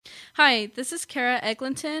Hi, this is Kara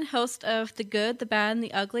Eglinton, host of The Good, the Bad, and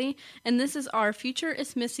the Ugly, and this is our Future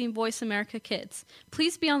is Missing Voice America Kids.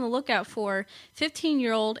 Please be on the lookout for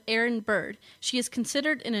 15-year-old Erin Bird. She is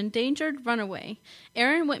considered an endangered runaway.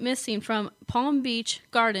 Erin went missing from Palm Beach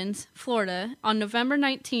Gardens, Florida, on November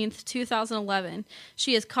 19th, 2011.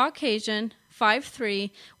 She is Caucasian, 5'3",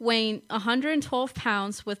 weighing 112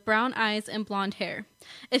 pounds, with brown eyes and blonde hair.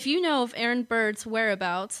 If you know of Erin Bird's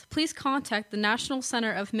whereabouts, please contact the National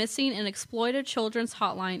Center of Missing and Exploited Children's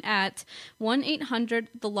Hotline at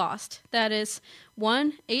 1-800-THE-LOST. That is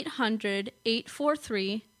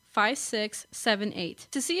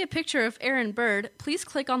 1-800-843-5678. To see a picture of Erin Bird, please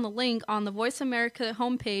click on the link on the Voice America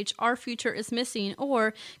homepage, Our Future is Missing,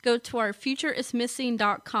 or go to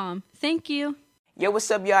ourfutureismissing.com. Thank you. Yo,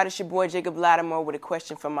 what's up, y'all? It's your boy Jacob Lattimore with a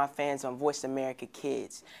question from my fans on Voice America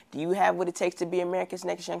Kids. Do you have what it takes to be America's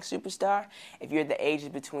next young superstar? If you're the ages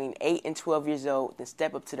between 8 and 12 years old, then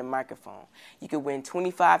step up to the microphone. You could win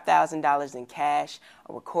 $25,000 in cash,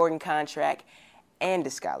 a recording contract, and a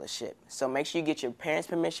scholarship. So make sure you get your parents'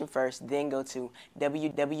 permission first, then go to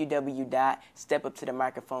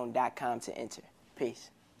www.stepuptothemicrophone.com to enter. Peace.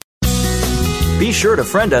 Be sure to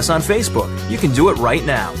friend us on Facebook. You can do it right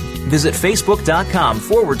now. Visit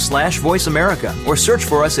facebook.com/Voice America or search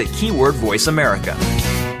for us at keyword Voice America.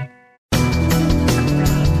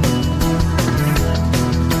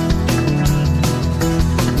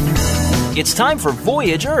 It's time for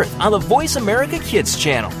Voyage Earth on the Voice America Kids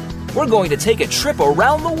channel. We're going to take a trip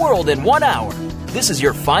around the world in 1 hour. This is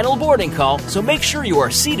your final boarding call, so make sure you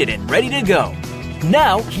are seated and ready to go.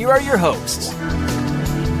 Now, here are your hosts.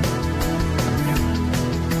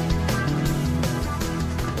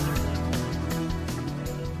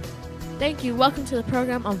 Thank you. Welcome to the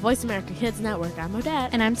program on Voice America Kids Network. I'm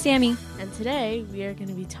Odette. And I'm Sammy. And today we are going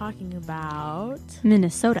to be talking about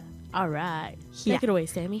Minnesota. All right. Yeah. Take it away,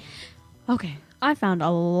 Sammy. Okay. I found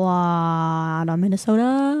a lot of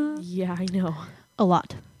Minnesota. Yeah, I know. A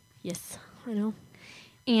lot. Yes, I know.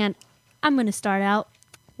 And I'm going to start out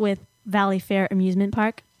with Valley Fair Amusement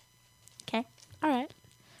Park. Okay. All right.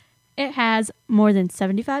 It has more than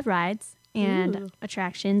 75 rides and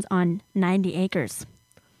attractions on 90 acres.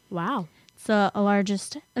 Wow. It's the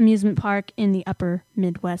largest amusement park in the upper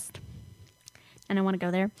Midwest. And I want to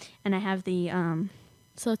go there. And I have the...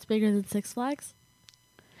 So it's bigger than Six Flags?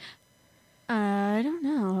 I don't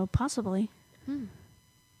know. Possibly.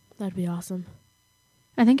 That'd be awesome.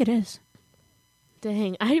 I think it is.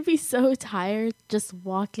 Dang, I'd be so tired just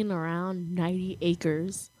walking around 90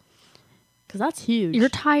 acres. Because that's huge. You're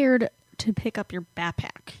tired to pick up your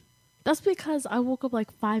backpack. That's because I woke up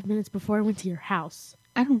like 5 minutes before I went to your house.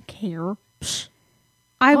 I don't care. Psh.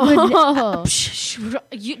 I would...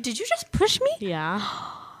 did you just push me? Yeah.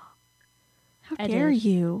 How dare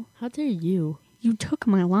you? How dare you? You took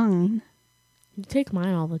my line. You take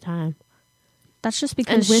mine all the time. That's just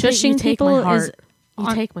because and shushing people is...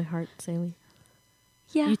 You take my heart, Sammy.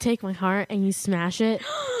 Yeah. You take my heart and you smash it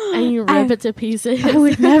and you rip it to pieces. I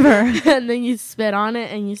would never. And then you spit on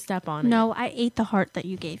it and you step on it. No, I ate the heart that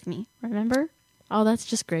you gave me. Remember? Oh, that's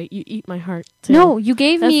just great. You eat my heart, too. No, you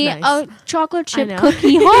gave me nice. a chocolate chip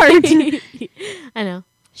cookie heart. I know.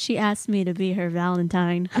 She asked me to be her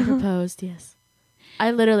Valentine. I proposed, yes.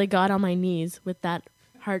 I literally got on my knees with that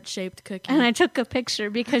heart-shaped cookie. And I took a picture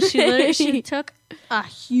because she took a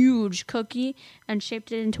huge cookie and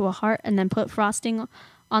shaped it into a heart and then put frosting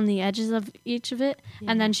on the edges of each of it.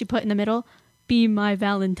 Yeah. And then she put in the middle, "Be my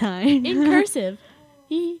Valentine." In cursive.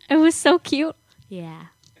 It was so cute. Yeah.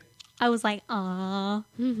 I was like, "Aw."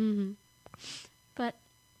 But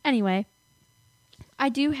anyway, I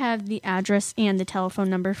do have the address and the telephone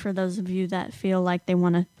number for those of you that feel like they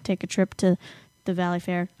want to take a trip to the Valley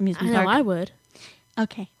Fair Amusement Park. I know I would.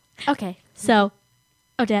 Okay. So,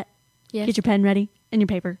 Odette, yes? Get your pen ready and your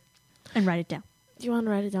paper and write it down. Do you want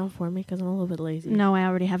to write it down for me? Because I'm a little bit lazy. No, I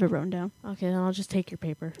already have it written down. Okay, then I'll just take your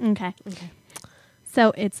paper. Okay.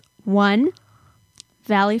 So it's 1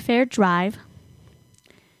 Valley Fair Drive,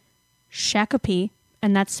 Shakopee,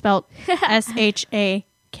 and that's spelled Shakopee,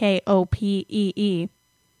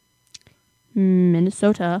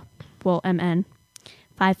 Minnesota, well, MN,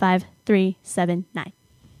 55379.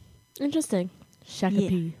 Interesting.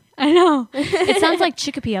 Shakopee. Yeah. I know. It sounds like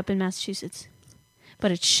Chicopee up in Massachusetts,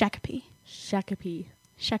 but it's Shakopee. Shakopee.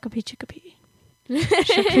 Chicopee.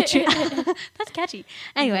 That's catchy.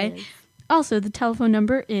 Anyway, also the telephone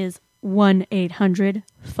number is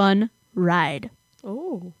 1-800-FUN-RIDE.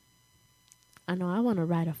 Oh. I know I want to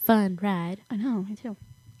ride a fun ride. I know, me too.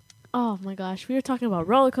 Oh my gosh, we were talking about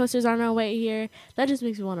roller coasters on our way here. That just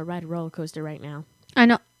makes me want to ride a roller coaster right now. I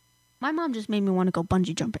know. My mom just made me want to go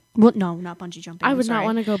bungee jumping. Well, no, not bungee jumping. I would not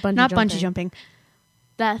want to go bungee Not jumping. bungee jumping.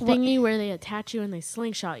 That thingy where they attach you and they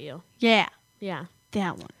slingshot you. Yeah, Yeah.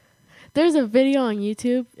 that one. There's a video on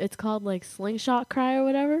YouTube. It's called like Slingshot Cry or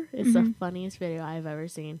whatever. It's the funniest video I've ever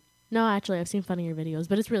seen. No, actually, I've seen funnier videos,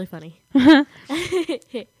 but it's really funny.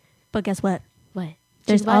 But guess what? What?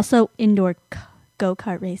 There's Chicken butt? also indoor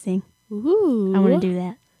go-kart racing. Ooh. I want to do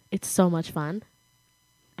that. It's so much fun.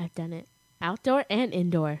 I've done it outdoor and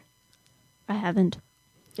indoor. I haven't.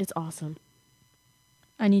 It's awesome.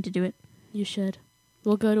 I need to do it. You should.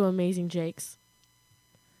 We'll go to Amazing Jake's.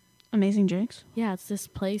 Amazing Jakes. Yeah, it's this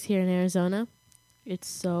place here in Arizona. It's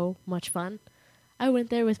so much fun. I went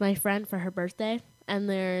there with my friend for her birthday, and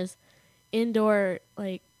there's indoor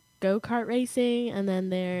like go-kart racing, and then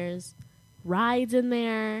there's rides in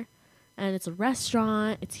there, and it's a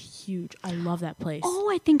restaurant. It's huge. I love that place. Oh,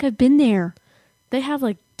 I think I've been there. They have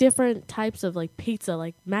like different types of like pizza,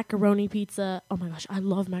 like macaroni pizza. Oh my gosh, I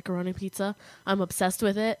love macaroni pizza. I'm obsessed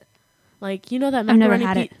with it. Like, you know that I've macaroni never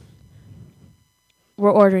had it.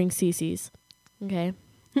 We're ordering CC's, okay?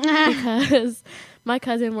 Because my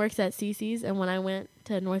cousin works at CC's, and when I went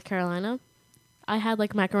to North Carolina, I had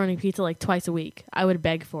like macaroni pizza like twice a week. I would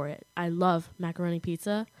beg for it. I love macaroni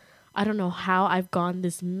pizza. I don't know how I've gone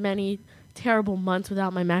this many terrible months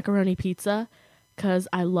without my macaroni pizza, because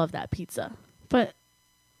I love that pizza. But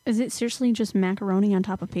is it seriously just macaroni on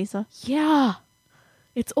top of pizza? Yeah,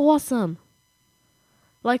 it's awesome.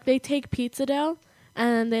 Like, they take pizza dough,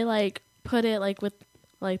 and they like put it like with,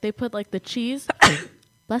 like, they put like the cheese.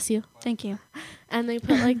 Bless you. Thank you. And they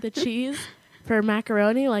put like the cheese for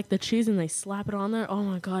macaroni, like the cheese, and they slap it on there. Oh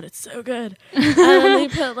my god, it's so good. And then they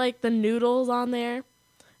put like the noodles on there,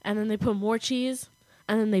 and then they put more cheese,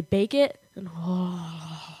 and then they bake it, and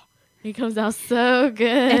it comes out so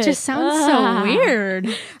good. It just sounds so weird.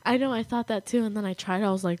 I know, I thought that too, and then I tried it.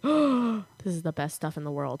 I was like, oh, this is the best stuff in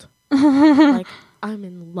the world. Like, I'm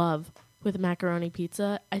in love with macaroni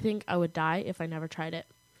pizza. I think I would die if I never tried it.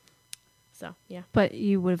 So, yeah. But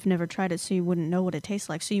you would have never tried it, so you wouldn't know what it tastes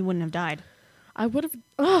like, so you wouldn't have died. I would have...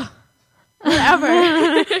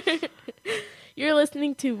 whatever. You're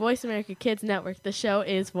listening to Voice America Kids Network. The show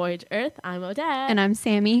is Voyage Earth. I'm Odette. And I'm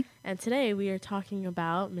Sammy. And today we are talking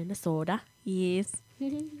about Minnesota. Yes.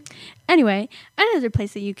 Anyway, another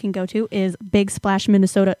place that you can go to is Big Splash,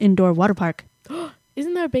 Minnesota Indoor Water Park.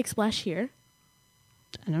 Isn't there a big splash here?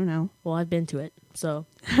 I don't know. Well, I've been to it, so...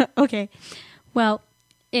 Okay. Well,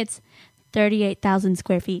 it's 38,000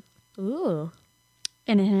 square feet. Ooh.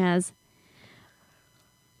 And it has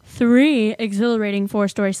 3 exhilarating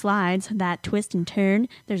 4-story slides that twist and turn.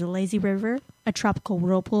 There's a lazy river, a tropical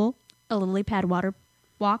whirlpool, a lily pad water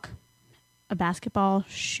walk, a basketball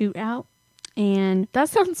shootout, and That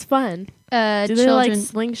sounds fun. Do children. they, like,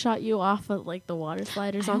 slingshot you off of, like, the water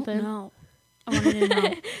slide or something? I don't know. I wanted to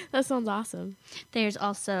know. That sounds awesome. There's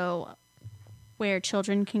also where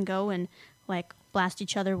children can go and, like, blast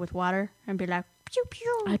each other with water and be like, pew,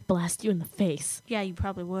 pew. I'd blast you in the face. Yeah, you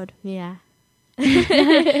probably would. Yeah.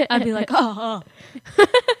 I'd be like, oh,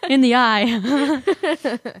 in the eye.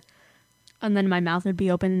 And then my mouth would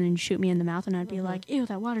be open and then shoot me in the mouth and I'd be like, ew,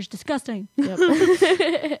 that water's disgusting. Yep.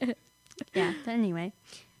 Yeah, but anyway. And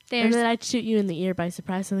There's, then I'd shoot you in the ear by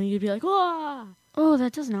surprise, and then you'd be like, whoa! oh,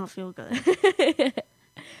 that does not feel good.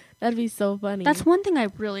 That'd be so funny. That's one thing I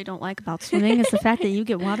really don't like about swimming is the fact that you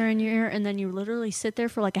get water in your ear and then you literally sit there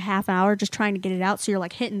for like a half hour just trying to get it out. So you're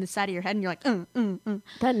like hitting the side of your head and you're like,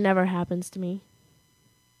 That never happens to me.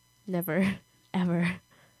 Never. Ever.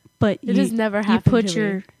 But It just never happened You put to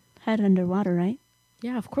your me. head underwater, right?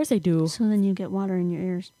 Yeah, of course I do. So then you get water in your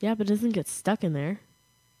ears. Yeah, but it doesn't get stuck in there.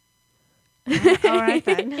 All right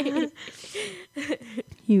then.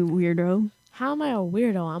 You weirdo. How am I a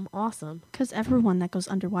weirdo? I'm awesome. Because everyone that goes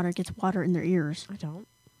underwater gets water in their ears. I don't.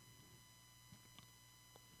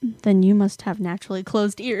 Then you must have naturally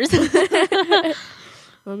closed ears.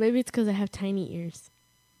 Well, maybe it's because I have tiny ears.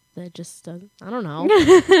 That just doesn't. I don't know.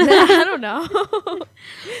 I don't know.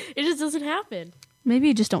 It just doesn't happen. Maybe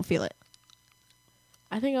you just don't feel it.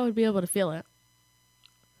 I think I would be able to feel it.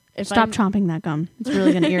 If Stop chomping that gum. It's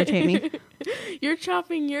really going to irritate me. You're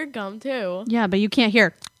chopping your gum too. Yeah, but you can't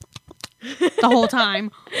hear the whole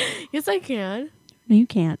time. Yes, I can. No, you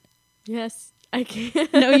can't. Yes, I can.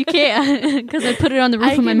 No, you can't. Because I put it on the roof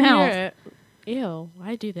I of my can mouth. hear it. Ew,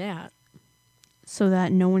 why do that? So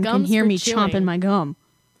that no one can Gum's hear for me chewing. chomping my gum.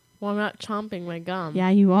 Well, I'm not chomping my gum. Yeah,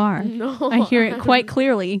 you are. No. I hear it quite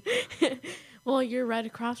clearly. Well, you're right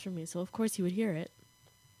across from me, so of course you would hear it.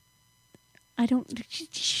 I don't...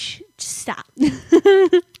 Stop.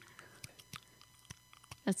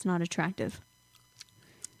 That's not attractive.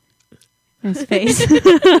 Nice face.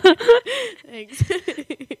 Thanks.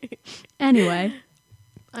 Anyway.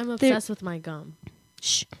 I'm obsessed with my gum.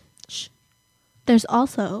 Shh. There's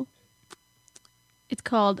also, it's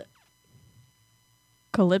called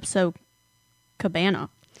Calypso Cabana.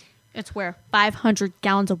 It's where 500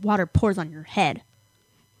 gallons of water pours on your head.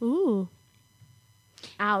 Ooh.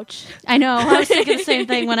 Ouch. I know. I was thinking the same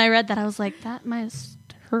thing when I read that. I was like, that must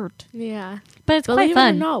hurt. Yeah. But it's Believe quite it or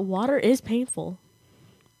fun. not, water is painful.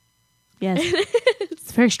 Yes.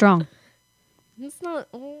 It's very strong. It's not...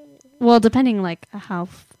 Well, depending like how...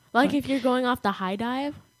 Like if you're going off the high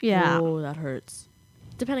dive. Yeah. Oh, that hurts.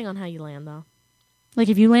 Depending on how you land, though. Like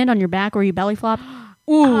if you land on your back or you belly flop.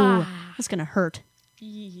 Ooh. That's going to hurt.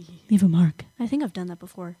 Leave a mark. I think I've done that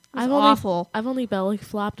before. It's awful. I've only belly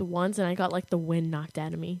flopped once, and I got like the wind knocked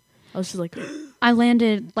out of me. I was just like, I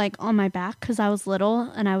landed like on my back because I was little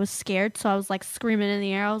and I was scared, so I was like screaming in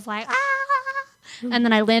the air. I was like, ah! And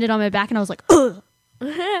then I landed on my back and I was like, ugh.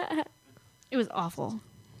 It was awful.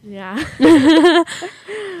 yeah,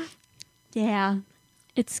 Yeah,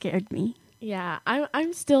 it scared me. yeah.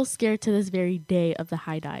 I'm still scared to this very day of the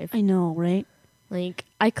high dive. I know, right? Like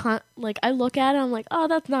I can't. Like I look at it, I'm like, oh,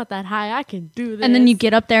 that's not that high. I can do this. And then you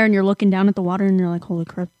get up there and you're looking down at the water and you're like, holy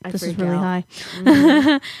crap, I this is freak really out.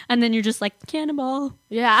 high. And then you're just like, cannonball.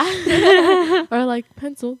 yeah, or like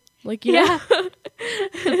pencil. Like Yeah.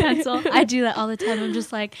 The pencil. I do that all the time. I'm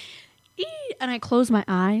just like, ee, and I close my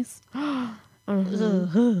eyes. Ugh.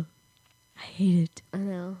 I hate it. I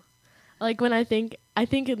know. Like when I think in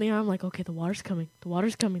the air, I'm like, okay, the water's coming. The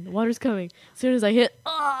water's coming. The water's coming. As soon as I hit,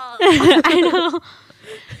 I know.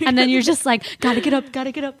 And then you're just like, gotta get up,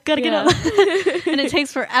 gotta get up, gotta get up. And it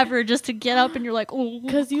takes forever just to get up and you're like, oh.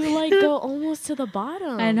 because you like go almost to the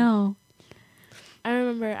bottom. I know. I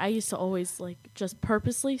remember I used to always like just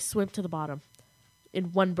purposely swim to the bottom in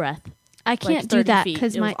one breath. I can't do 30 that feet.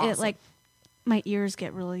 because It was my awesome. my ears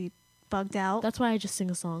get really bugged out. That's why I just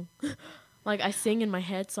sing a song. Like I sing in my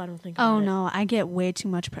head so I don't think Oh about it. no, I get way too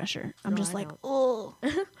much pressure. I'm No, just I like, don't. oh.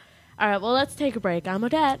 All right, well, let's take a break. I'm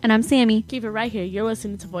Odette. And I'm Sammy. Keep it right here. You're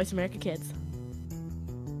listening to Voice America Kids.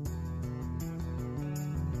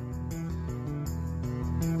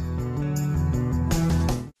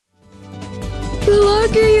 The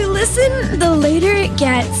longer you listen, the later it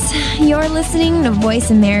gets. You're listening to Voice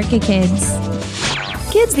America Kids.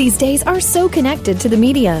 Kids these days are so connected to the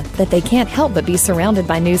media that they can't help but be surrounded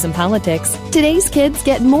by news and politics. Today's kids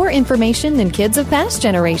get more information than kids of past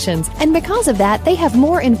generations, and because of that, they have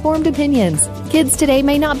more informed opinions. Kids today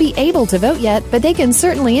may not be able to vote yet, but they can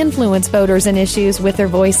certainly influence voters and issues with their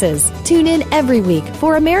voices. Tune in every week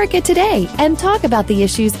for America Today and talk about the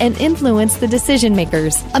issues and influence the decision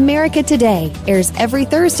makers. America Today airs every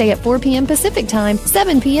Thursday at 4 p.m. Pacific Time,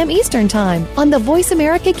 7 p.m. Eastern Time on the Voice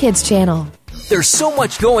America Kids channel. There's so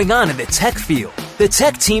much going on in the tech field. The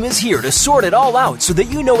tech team is here to sort it all out so that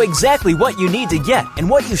you know exactly what you need to get and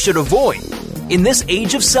what you should avoid. In this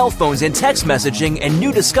age of cell phones and text messaging and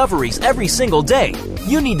new discoveries every single day,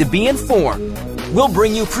 you need to be informed. We'll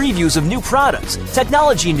bring you previews of new products,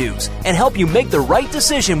 technology news, and help you make the right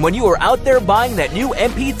decision when you are out there buying that new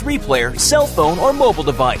MP3 player, cell phone, or mobile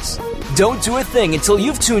device. Don't do a thing until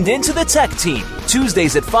you've tuned into the Tech Team,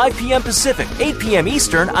 Tuesdays at 5 p.m. Pacific, 8 p.m.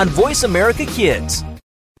 Eastern on Voice America Kids.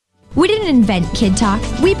 We didn't invent Kid Talk,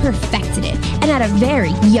 we perfected it, and at a very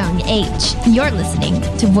young age. You're listening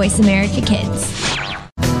to Voice America Kids.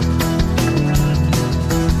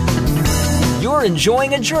 You're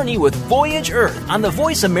enjoying a journey with Voyage Earth on the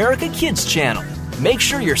Voice America Kids channel. Make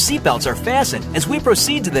sure your seatbelts are fastened as we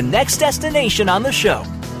proceed to the next destination on the show.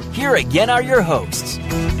 Here again are your hosts.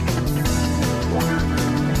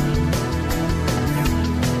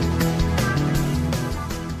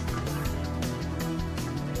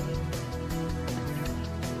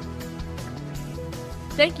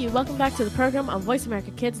 Thank you. Welcome back to the program on Voice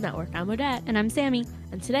America Kids Network. I'm Odette. And I'm Sammy.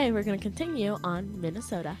 And today we're going to continue on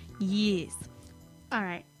Minnesota. Yes. All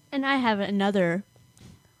right. And I have another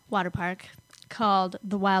water park called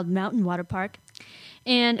the Wild Mountain Water Park.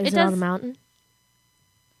 And Is it on a mountain?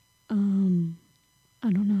 I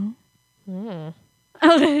don't know.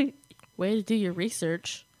 Okay. Way to do your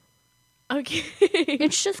research. Okay.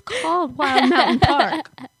 It's just called Wild Mountain Park.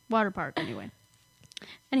 Water park, anyway.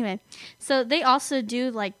 Anyway, so they also do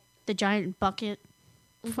like the giant bucket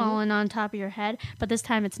falling on top of your head, but this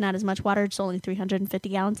time it's not as much water. It's only 350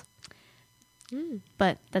 gallons.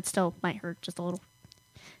 But that still might hurt just a little.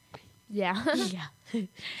 Yeah. Yeah.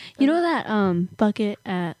 You know that bucket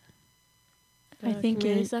at I think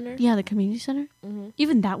community center? Yeah, the community center. Mm-hmm.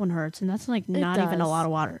 Even that one hurts, and that's like not even a does. lot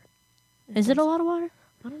of water. Is it a lot of water?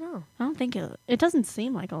 I don't know. I don't think it doesn't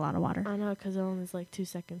seem like a lot of water. I know, because it only is like 2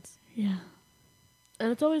 seconds. Yeah.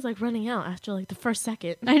 And it's always like running out after like the first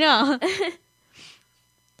second. I know.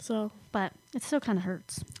 So, But it still kind of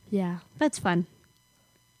hurts. yeah. That's fun.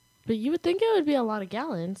 But you would think it would be a lot of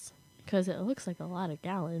gallons, because it looks like a lot of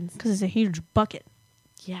gallons. Because it's a huge bucket.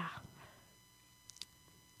 Yeah.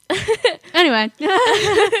 Anyway.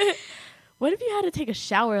 What if you had to take a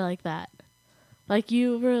shower like that? Like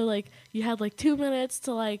you were like, you had like 2 minutes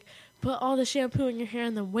to like put all the shampoo in your hair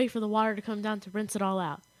and then wait for the water to come down to rinse it all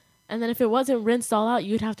out. And then if it wasn't rinsed all out,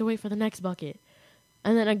 you'd have to wait for the next bucket.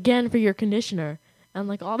 And then again for your conditioner. And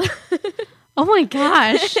like all that. Oh my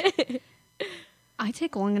gosh. I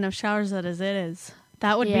take long enough showers as it is.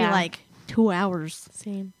 That would be Yeah. like 2 hours.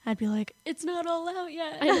 Same. I'd be like, it's not all out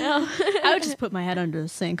yet. I know. I would just put my head under the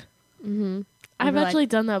sink. Mm-hmm. I'd I've be like- actually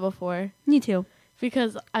done that before. Me too.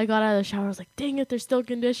 Because I got out of the shower, I was like, dang it, there's still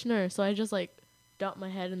conditioner. So I just like dumped my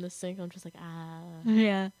head in the sink. I'm just like,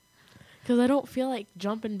 Yeah. Because I don't feel like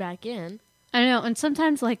jumping back in. I know. And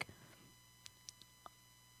sometimes like,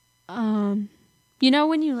 you know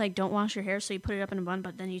when you like don't wash your hair, so you put it up in a bun,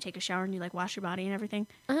 but then you take a shower and you like wash your body and everything?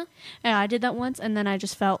 Uh-huh. Yeah, I did that once, and then I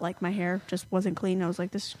just felt like my hair just wasn't clean. I was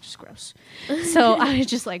like, this is just gross. So I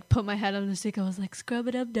just like put my head on the sink. I was like, scrub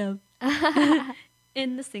it up, dub.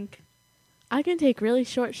 In the sink. I can take really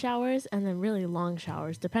short showers and then really long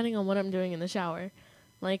showers, depending on what I'm doing in the shower.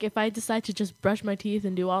 Like, if I decide to just brush my teeth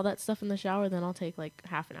and do all that stuff in the shower, then I'll take, like,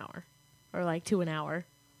 half an hour. Or, like, an hour.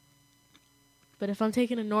 But if I'm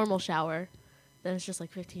taking a normal shower, then it's just,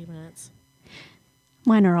 like, 15 minutes.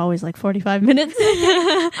 Mine are always like 45 minutes.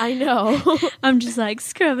 I know. I'm just like,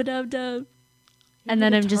 scrub it up, dub. And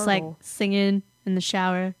then I'm just like singing in the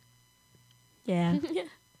shower. Yeah. Yeah.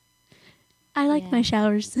 I like Yeah. my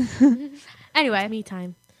showers. Anyway, Me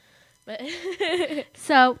time. But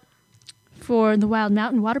so for the Wild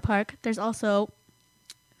Mountain Water Park, there's also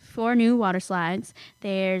 4 new water slides.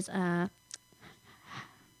 There's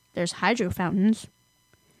hydro fountains.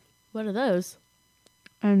 what are those?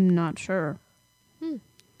 I'm not sure.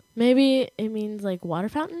 Maybe it means, like, water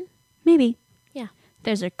fountain? Maybe. Yeah.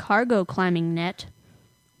 There's a cargo climbing net,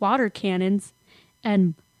 water cannons,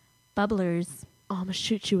 and bubblers. Oh, I'm going to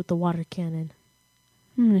shoot you with the water cannon.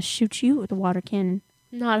 I'm going to shoot you with a water cannon.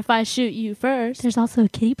 Not if I shoot you first. There's also a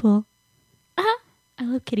kiddie pool. I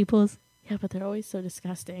love kiddie pools. Yeah, but they're always so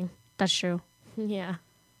disgusting. That's true. Yeah.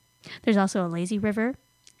 There's also a lazy river,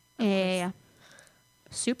 a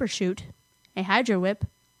super chute, a hydro whip,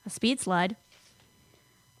 a speed slide,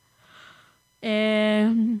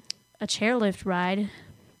 a chairlift ride.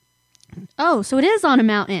 Oh, so it is on a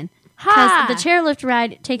mountain. Ha! Because the chairlift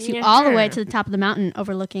ride takes you Yeah. all the way to the top of the mountain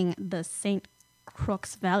overlooking the St. Croix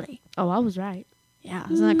Valley. Oh, I was right. Yeah,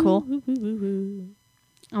 isn't that cool?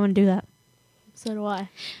 I want to do that. So do I.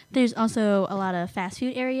 There's also a lot of fast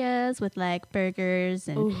food areas with like burgers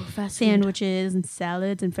and Ooh, fast food. sandwiches and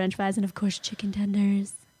salads and french fries and of course chicken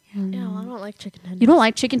tenders. Ew, I don't like chicken tenders. You don't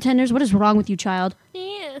like chicken tenders? What is wrong with you, child?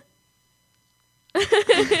 Yeah.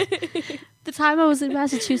 The time I was in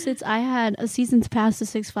Massachusetts, I had a season's pass to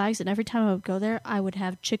Six Flags, and every time I would go there, I would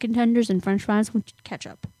have chicken tenders and french fries with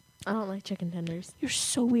ketchup. I don't like chicken tenders. You're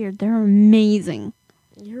so weird. They're amazing.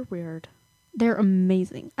 You're weird. They're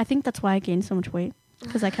amazing. I think that's why I gained so much weight.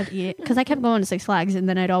 Because I kept eating. Because I kept going to Six Flags, and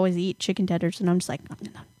then I'd always eat chicken tenders, and I'm just like,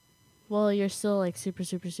 no. Well, you're still like super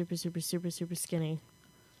skinny.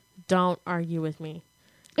 Don't argue with me.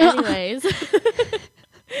 Anyways.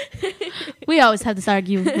 We always have this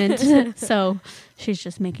argument, so she's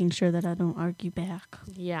just making sure that I don't argue back.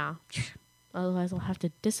 Yeah. Otherwise, I'll have to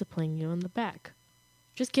discipline you in the back.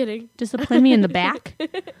 Just kidding. Discipline me in the back?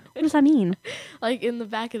 What does that mean? Like in the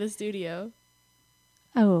back of the studio.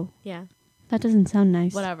 Oh, Yeah. that doesn't sound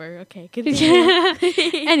nice. Whatever. Okay. Continue.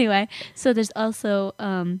 Anyway, so there's also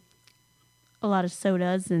a lot of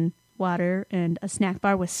sodas and water and a snack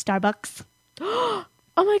bar with Starbucks. Oh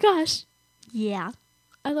my gosh. Yeah.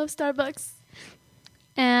 I love Starbucks.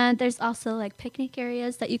 And there's also like picnic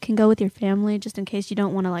areas that you can go with your family just in case you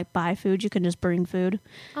don't want to like buy food. You can just bring food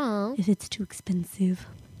Oh. if it's too expensive.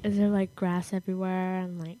 Is there like grass everywhere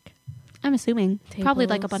and like, I'm assuming. Probably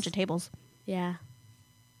like a Tables. bunch of tables. yeah.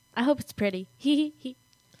 I hope it's pretty.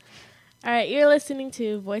 All right, you're listening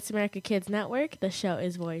to Voice America Kids Network. The show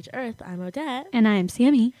is Voyage Earth. I'm Odette, And I am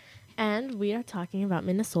Sammy. and we are talking about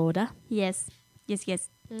Minnesota. Yes.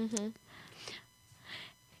 Mm-hmm.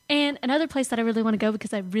 And another place that I really want to go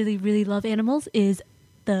because I really, really love animals is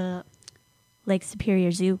the Lake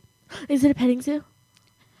Superior Zoo. Is it a petting zoo?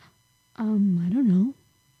 I don't know.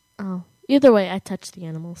 Oh. Either way, I touch the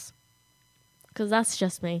animals. Because that's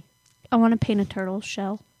just me. I want to paint a turtle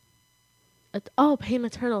shell. paint a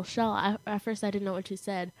turtle shell. At first, I didn't know what you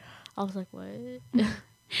said. I was like, what?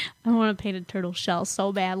 I want to paint a turtle shell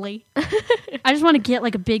so badly. I just want to get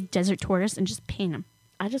like a big desert tortoise and just paint them.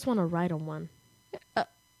 I just want to ride on one.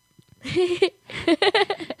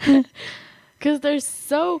 Because they're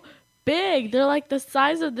so big. They're like the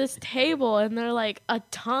size of this table, and they're like a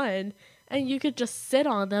ton. And you could just sit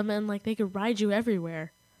on them, and like they could ride you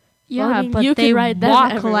everywhere. Yeah, well, I mean, but you they ride them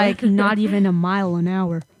walk everywhere. like not even a mile an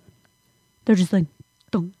hour. They're just like,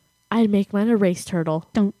 don't. I'd make mine a race turtle.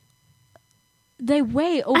 Don't. They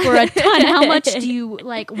weigh over a ton. How much do you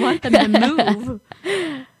like want them to move?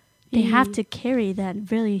 They have to carry that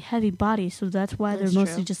really heavy body, so that's why That's they're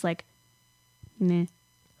mostly true. just like, meh.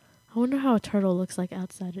 I wonder how a turtle looks like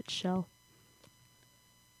outside its shell.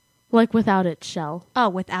 Like without its shell. Oh,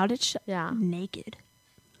 without it, Yeah. naked.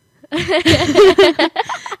 That'd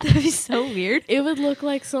be so weird. It would look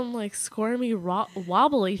like some like squirmy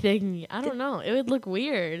wobbly thing. I don't know. It would look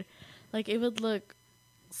weird. Like it would look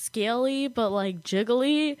scaly but like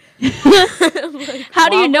jiggly. Like, How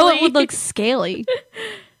do you know it wobbly. would look scaly?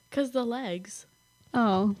 'Cause the legs.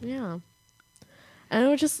 Oh, Yeah. And it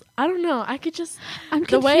would just, I don't know. I could just, I'm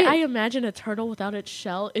the way I confused. imagine a turtle without its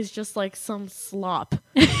shell is just like some slop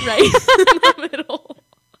right in the middle.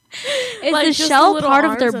 Is Like, the just shell little part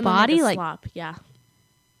of arms their and then, body? a Like, slop. Yeah.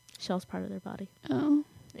 Shell's part of their body. oh,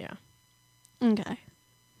 Yeah. okay.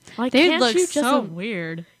 Like, They'd can't look you just so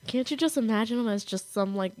weird. Can't you just imagine them as just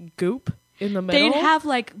some like goop in the middle? They'd have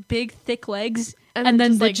like big, thick legs, And and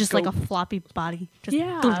then then just, like like, a floppy body. Just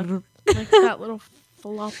Yeah. Like that little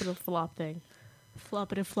flop thing. flop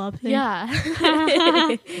thing. Yeah.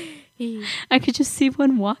 I could just see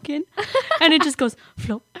one walking, and it just goes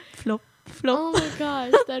flop, flop, flop. Oh my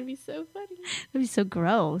gosh, that'd be so funny. That'd be so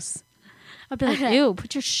gross. I'd be like, ew,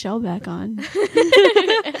 put your shell back on.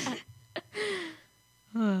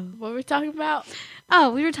 What were we talking about?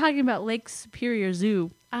 Oh, we were talking about Lake Superior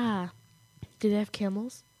Zoo. Ah. Do they have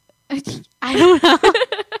camels? I don't know.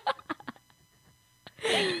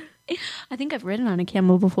 I think I've ridden on a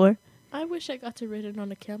camel before. I wish I got to ride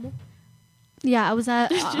on a camel. Yeah, I was at.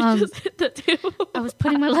 Just hit the table. I was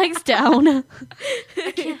putting my legs down. I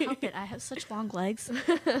can't help it. I have such long legs.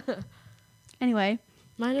 Anyway,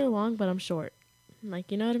 Mine are long, but I'm short.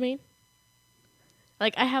 Like, you know what I mean?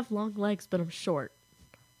 Like, I have long legs, but I'm short.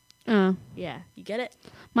 Yeah, you get it?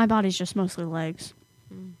 my body's just mostly legs.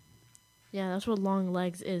 Yeah, that's what long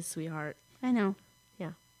legs is, sweetheart. I know.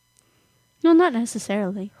 Yeah. No, not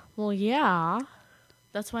necessarily. Well, yeah.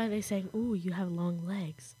 That's why they say, ooh, you have long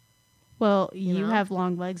legs. Well, you know? have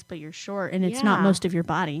long legs, but you're short, and it's not Yeah. most of your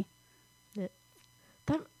body.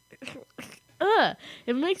 That,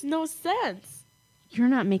 it makes no sense. You're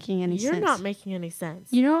not making any sense. You're not making any sense.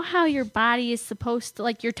 You know how your body is supposed to,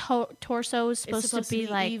 like, your torso is It's supposed to be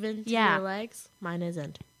like, even to yeah, your legs. Mine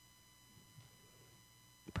isn't.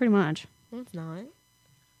 pretty much. No, it's not.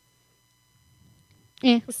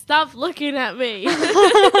 Yeah. Stop looking at me.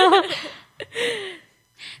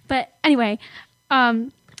 But anyway,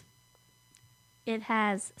 it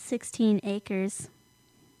has 16 acres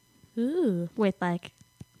Ooh. with like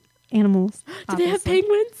animals. Do they have obviously.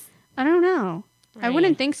 penguins? I don't know. I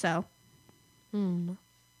wouldn't think so. I like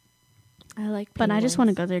penguins. But I just want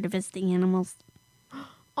to go there to visit the animals.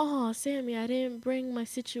 Oh, Sammy, I didn't bring my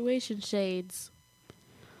situation shades.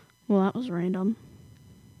 Well, that was random.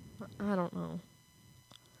 I don't know.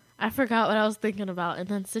 I forgot what I was thinking about, and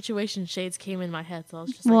then situation shades came in my head, so I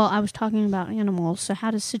was just Well, like, I was talking about animals, so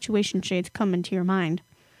how does situation shades come into your mind?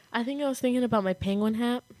 I think I was thinking about my penguin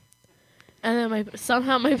hat. And then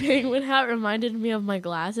somehow my penguin hat reminded me of my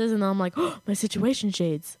glasses, and then I'm like, oh, my situation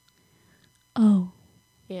shades. Oh,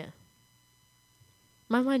 Yeah.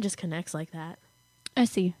 My mind just connects like that. I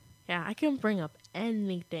see. Yeah, I can bring up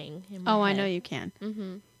anything in my Oh, I head. know you can.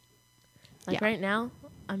 Mm-hmm. Like Yeah. right now,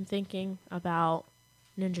 I'm thinking about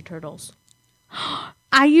Ninja Turtles.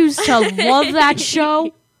 I used to love that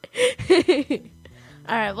show. All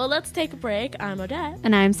right, well, let's take a break. I'm Odette.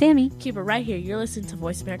 And I'm Sammy. Keep it right here. You're listening to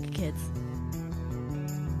Voice America Kids.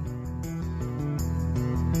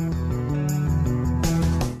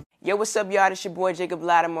 Yo, what's up, y'all? It's your boy Jacob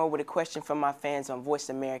Lattimore with a question from my fans on Voice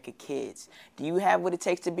America Kids. Do you have what it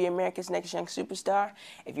takes to be America's next young superstar?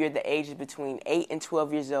 If you're the ages between 8 and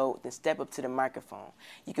 12 years old, then step up to the microphone.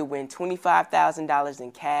 You could win $25,000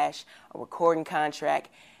 in cash, a recording contract,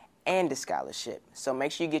 and a scholarship. So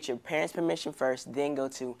make sure you get your parents' permission first, then go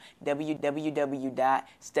to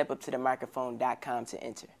www.stepuptothemicrophone.com to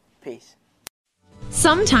enter. Peace.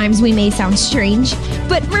 Sometimes we may sound strange,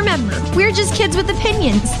 but remember, we're just kids with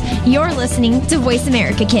opinions. You're listening to Voice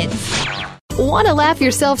America Kids. Want to laugh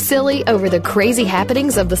yourself silly over the crazy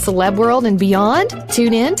happenings of the celeb world and beyond?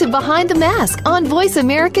 Tune in to Behind the Mask on Voice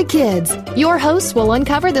America Kids. Your hosts will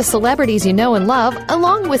uncover the celebrities you know and love,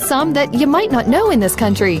 along with some that you might not know in this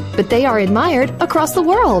country, but they are admired across the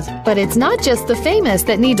world. But it's not just the famous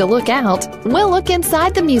that need to look out. We'll look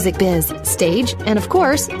inside the music biz, stage, and of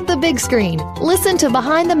course, the big screen. Listen to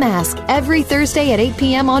Behind the Mask every Thursday at 8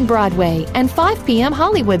 p.m. on Broadway and 5 p.m.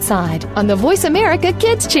 Hollywood side on the Voice America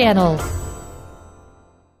Kids channel.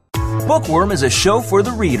 Bookworm is a show for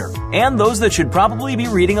the reader and those that should probably be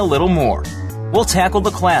reading a little more. We'll tackle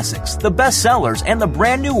the classics, the bestsellers, and the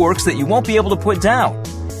brand new works that you won't be able to put down.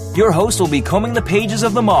 Your host will be combing the pages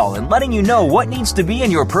of them all and letting you know what needs to be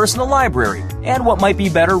in your personal library and what might be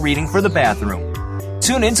better reading for the bathroom.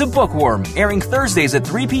 Tune in to Bookworm, airing Thursdays at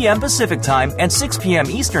 3 p.m. Pacific Time and 6 p.m.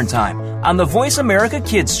 Eastern Time on the Voice America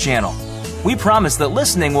Kids channel. We promise that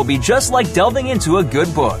listening will be just like delving into a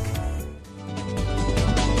good book.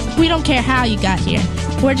 We don't care how you got here.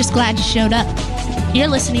 We're just glad you showed up. You're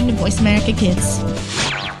listening to Voice America Kids.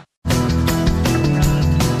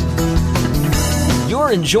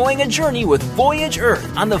 You're enjoying a journey with Voyage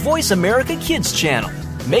Earth on the Voice America Kids channel.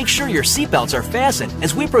 Make sure your seatbelts are fastened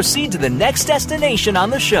as we proceed to the next destination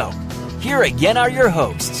on the show. Here again are your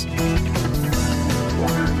hosts.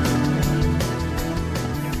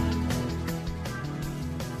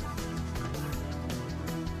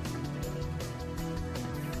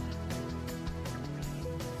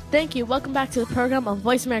 Thank you. Welcome back to the program on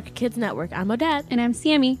Voice America Kids Network. I'm Odette. And I'm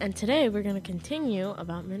Sammy. And today we're going to continue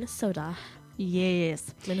about Minnesota.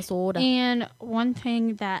 Yes. Minnesota. And one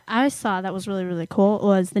thing that I saw that was really, really cool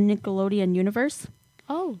was the Nickelodeon Universe.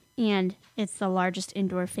 Oh. And it's the largest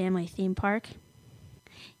indoor family theme park.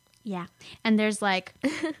 Yeah. And there's like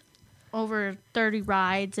over 30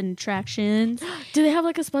 rides and attractions. Do they have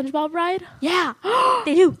like a SpongeBob ride? Yeah.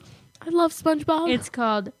 They do. I love SpongeBob. It's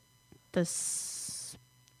called the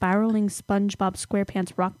Spiraling SpongeBob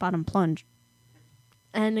SquarePants Rock Bottom Plunge.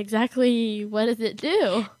 And exactly what does it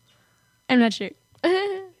do? I'm not sure.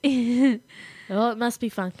 Well, it must be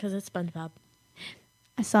fun because it's SpongeBob.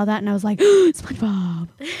 I saw that and I was like, SpongeBob.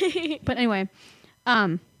 But anyway,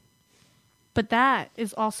 but that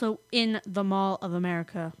is also in the Mall of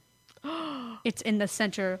America. It's in the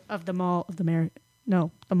center of the Mall of America.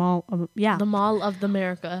 No, the Mall of, yeah. The Mall of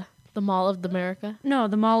America. The Mall of America? No,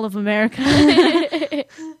 the Mall of America.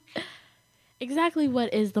 Exactly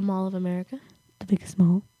what is the Mall of America? The biggest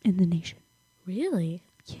mall in the nation. Really?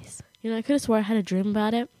 Yes. You know, I could have swore I had a dream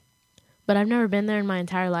about it, but I've never been there in my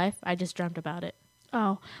entire life. I just dreamt about it.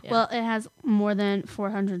 Oh, yeah. Well, it has more than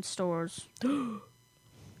 400 stores.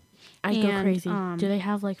 I'd go crazy. Do they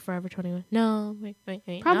have like Forever 21? No, wait.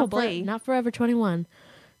 Probably. Not Forever 21.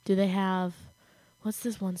 Do they have, what's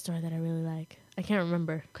this one store that I really like? I can't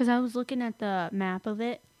remember. Because I was looking at the map of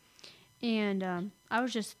it, and I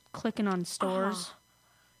was just clicking on stores.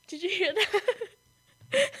 Did you hear that?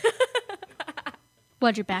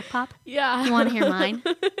 What'd your back pop? Yeah. You want to hear mine?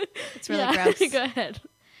 It's really gross. Go ahead.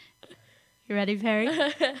 You ready, Perry? Ew.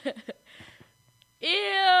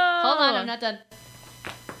 Hold on, I'm not done.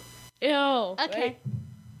 Ew. Okay. Wait.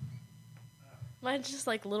 Mine's just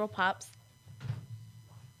like little pops.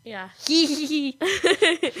 Yeah.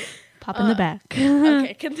 Pop in the back.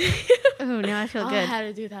 Okay, continue. Oh, now I feel I good. had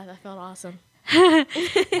to do that. That felt awesome.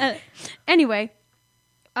 Anyway,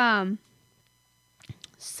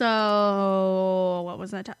 so what was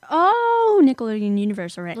that? Nickelodeon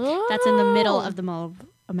Universe, all right. Oh. That's in the middle of the Mall of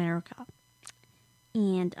America.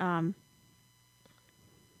 And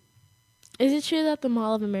is it true that the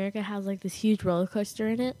Mall of America has like this huge roller coaster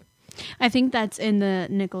in it? I think that's in the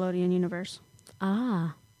Nickelodeon Universe.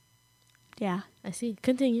 Ah, Yeah. I see.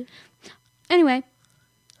 Continue. Anyway,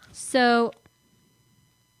 so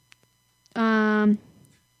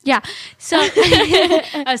yeah. So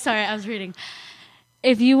oh, sorry, I was reading.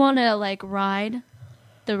 If you want to like ride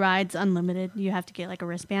the rides unlimited, you have to get like a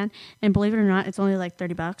wristband, and believe it or not, it's only like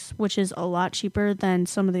 $30, which is a lot cheaper than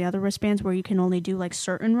some of the other wristbands where you can only do like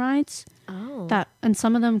certain rides. Oh, And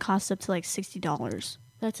some of them cost up to like $60.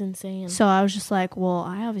 that's insane. So I was just like, well,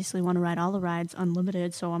 I obviously want to ride all the rides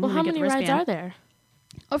unlimited, so I'm well, going how to get many the rides wristband. are there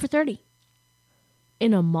Over 30.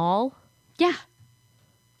 in a mall? Yeah.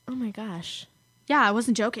 Oh my gosh. Yeah, I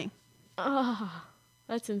wasn't joking. Oh,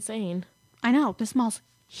 that's insane. I know. This mall's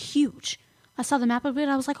huge. I saw the map of it.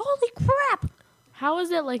 I was like, holy crap. How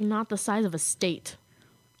is it like not the size of a state?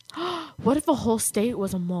 What if a whole state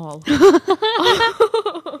was a mall?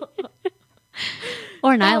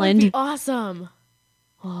 Or an That island. would be awesome.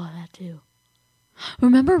 Oh, that too.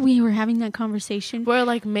 Remember we were having that conversation? Where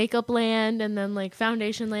like makeup land and then like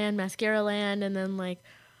foundation land, mascara land, and then like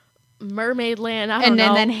Mermaid Land. I don't know.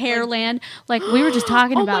 And then Hair Land. Like, we were just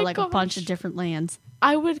talking Oh about my a bunch of different lands.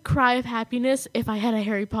 I would cry of happiness if I had a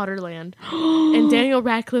Harry Potter land and Daniel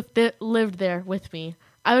Radcliffe lived there with me.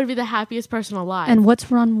 I would be the happiest person alive. And what's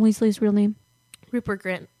Ron Weasley's real name? Rupert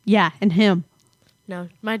Grint. Yeah, and him. No,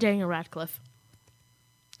 my Daniel Radcliffe.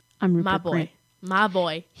 I'm Rupert My boy. Grint. My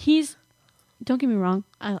boy. He's, don't get me wrong,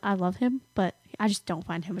 I love him, but I just don't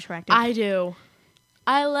find him attractive. I do.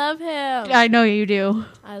 I love him. I know you do.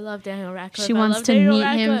 I love Daniel Radcliffe. She wants to meet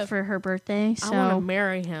him for her birthday, so. I want to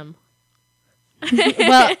marry him.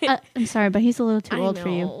 Well, I'm sorry, but he's a little too old for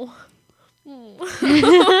you.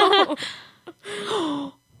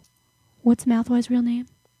 What's Malfoy's real name?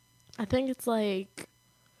 I think it's like...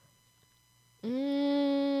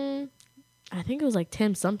 I think it was like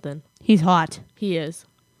Tim something. He's hot. He is.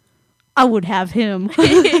 I would have him.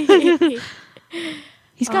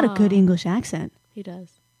 He's got a good English accent. He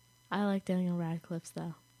does. I like Daniel Radcliffe's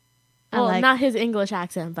though. Not his English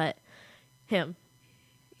accent, but him.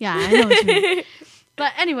 Yeah, I know what you mean.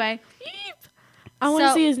 But anyway. I want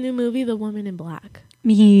to see his new movie, The Woman in Black.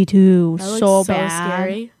 Me too. That so looks bad.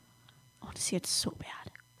 Scary. I want to see it so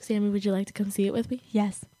bad. Sammy, would you like to come see it with me?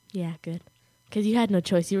 Yes. Yeah, good. Because you had no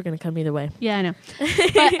choice. You were going to come either way. Yeah, I know.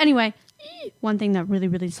 But anyway, one thing that really,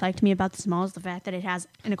 really psyched me about this mall is the fact that it has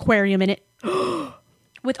an aquarium in it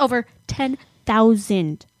with over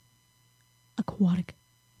 10,000 aquatic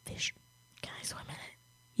fish. Can I swim in it?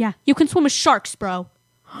 Yeah, you can swim with sharks, bro.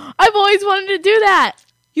 I've always wanted to do that.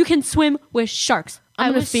 You can swim with sharks.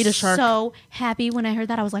 I'm going to feed a shark. I was so happy when I heard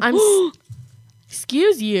that. I was like,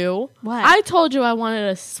 Excuse you. What? I told you I wanted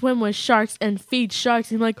to swim with sharks and feed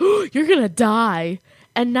sharks. And you're like, you're going to die.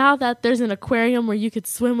 And now that there's an aquarium where you could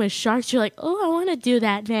swim with sharks, you're like, I want to do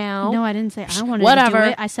that now. No, I didn't say I wanted Whatever. to do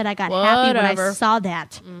it. I said I got happy when I Whatever. saw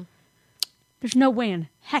that. There's no way in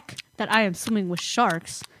heck that I am swimming with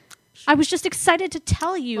sharks. I was just excited to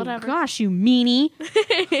tell you. Whatever. Gosh, you meanie.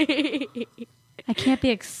 I can't be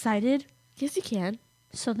excited. Yes, you can.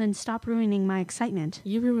 So then stop ruining my excitement.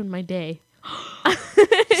 You ruined my day.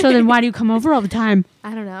 So then why do you come over all the time?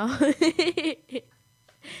 I don't know.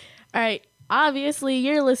 All right. Obviously,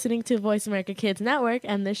 you're listening to Voice America Kids Network,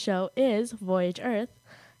 and this show is Voyage Earth.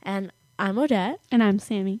 And I'm Odette. And I'm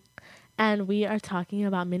Sammy. And we are talking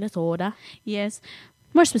about Minnesota. Yes.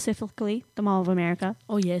 More specifically, the Mall of America.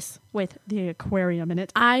 Oh, yes. With the aquarium in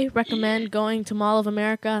it. I recommend going to Mall of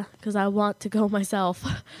America because I want to go myself.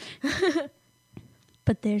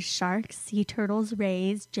 But there's sharks, sea turtles,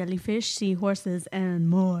 rays, jellyfish, seahorses, and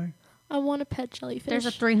more. I want a pet jellyfish. There's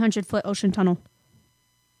a 300-foot ocean tunnel.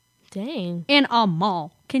 Dang. In a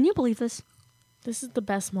mall. Can you believe this? This is the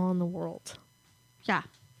best mall in the world. Yeah.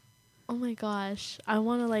 Oh my gosh. I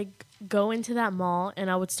want to go into that mall and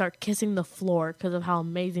I would start kissing the floor because of how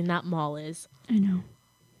amazing that mall is. I know.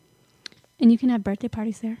 And you can have birthday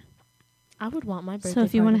parties there. I would want my birthday So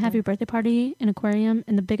if you want to have there. your birthday party in aquarium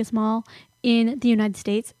in the biggest mall in the United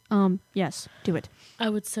States, yes, do it. I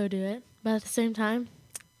would so do it. But at the same time,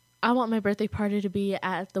 I want my birthday party to be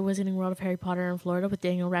at the Wizarding World of Harry Potter in Florida with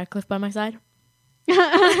Daniel Radcliffe by my side.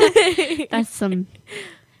 That's some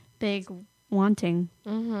big wanting.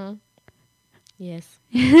 Mm-hmm. Yes.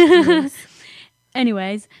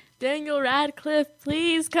 Anyways. Daniel Radcliffe,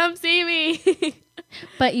 please come see me.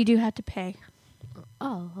 But you do have to pay.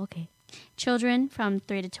 Oh, okay. Children from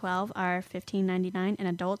 3 to 12 are $15.99 and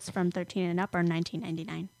adults from 13 and up are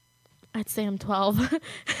 $19.99. I'd say I'm 12.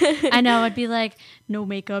 I know. I'd be like, no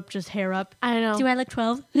makeup, just hair up. I know. Do I look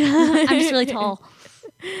 12? I'm just really tall.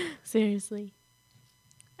 Seriously.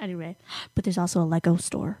 Anyway. But there's also a Lego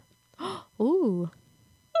store. Ooh.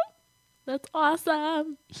 That's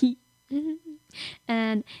awesome.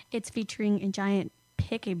 And it's featuring a giant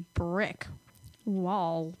pick a brick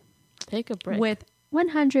wall. Pick a brick. With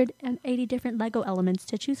 180 different Lego elements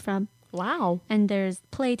to choose from. Wow. And there's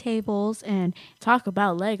play tables and... Talk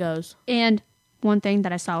about Legos. And one thing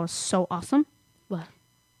that I saw was so awesome. What?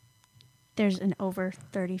 There's an over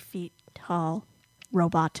 30 feet tall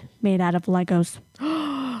robot made out of Legos.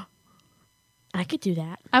 I could do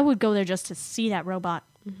that. I would go there just to see that robot.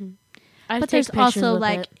 Mm-hmm. But there's also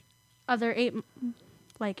other eight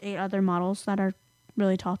other models that are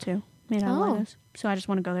really tall too, made out of Legos. So I just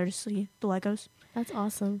want to go there to see the Legos. That's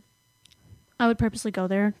awesome. I would purposely go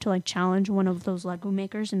there to challenge one of those Lego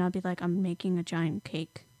makers, and I'd be like, I'm making a giant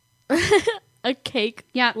cake. A cake?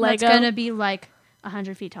 Yeah, Lego? That's gonna be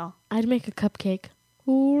 100 feet tall. I'd make a cupcake.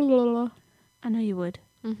 Ooh, la, la, la. I know you would.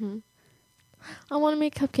 Mm-hmm. I want to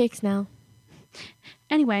make cupcakes now.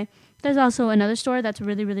 Anyway, there's also another store that's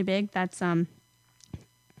really, really big. That's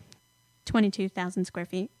 22,000 square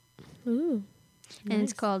feet. Ooh. And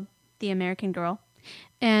it's called The American Girl.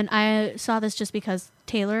 And I saw this just because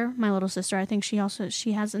Taylor, my little sister, I think she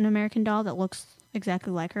has an American doll that looks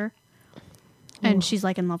exactly like her. And she's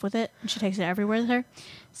like in love with it. And she takes it everywhere with her.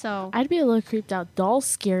 So I'd be a little creeped out. Dolls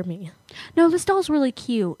scare me. no, this doll's really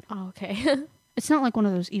cute. Oh, okay. It's not like one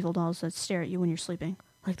of those evil dolls that stare at you when you're sleeping.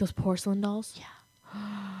 Like those porcelain dolls? Yeah.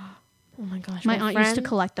 Oh my gosh. My aunt used to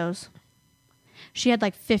collect those. She had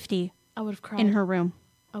like 50 I would have cried. in her room.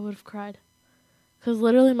 I would have cried. Because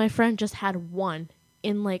literally my friend just had one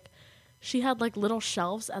in like, she had like little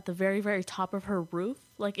shelves at the very, very top of her roof,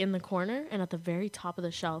 like in the corner. And at the very top of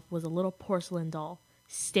the shelf was a little porcelain doll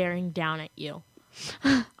staring down at you.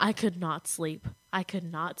 I could not sleep. I could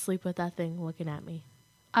not sleep with that thing looking at me.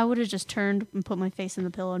 I would have just turned and put my face in the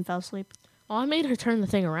pillow and fell asleep. Oh, I made her turn the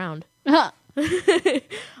thing around. I'm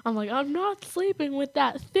like, I'm not sleeping with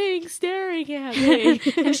that thing staring at me.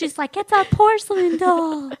 And she's like, it's a porcelain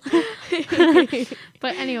doll.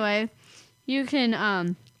 But anyway, you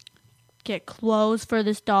can get clothes for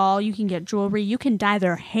this doll. You can get jewelry. You can dye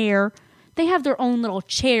their hair. They have their own little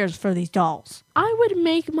chairs for these dolls. I would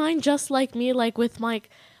make mine just like me, like with my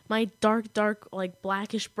dark, like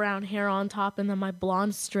blackish brown hair on top and then my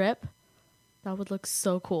blonde strip. That would look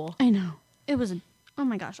so cool. I know. It was oh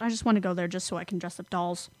my gosh. I just want to go there just so I can dress up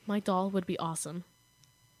dolls. My doll would be awesome.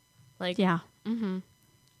 Like, yeah. Mm-hmm.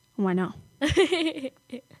 Why not?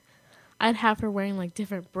 I'd have her wearing like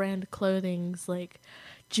different brand clothings, like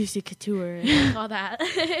Juicy Couture and like, all that.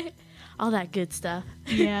 All that good stuff.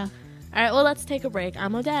 Yeah. All right, well, let's take a break.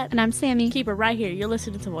 I'm Odette. And I'm Sammy. Keep it right here. You're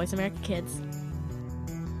listening to Voice America Kids.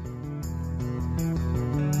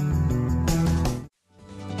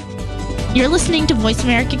 You're listening to Voice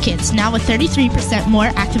America Kids, now with 33% more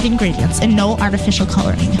active ingredients and no artificial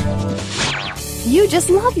coloring. You just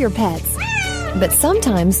love your pets, but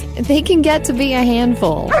sometimes they can get to be a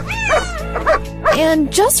handful. And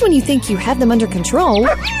just when you think you have them under control,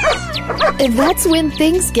 that's when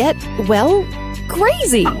things get, well,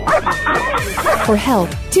 crazy. For help,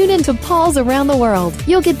 tune into Paws Around the World.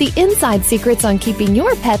 You'll get the inside secrets on keeping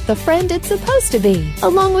your pet the friend it's supposed to be,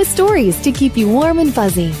 along with stories to keep you warm and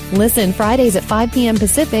fuzzy. Listen Fridays at 5 p.m.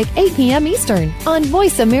 Pacific, 8 p.m. Eastern on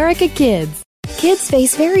Voice America Kids. Kids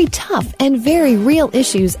face very tough and very real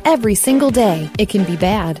issues every single day. It can be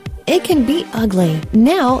bad. It can be ugly.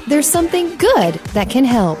 Now there's something good that can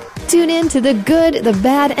help. Tune in to The Good, the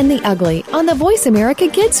Bad, and the Ugly on the Voice America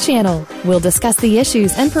Kids channel. We'll discuss the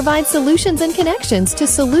issues and provide solutions and connections to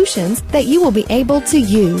solutions that you will be able to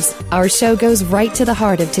use. Our show goes right to the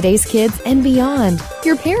heart of today's kids and beyond.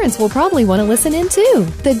 Your parents will probably want to listen in too.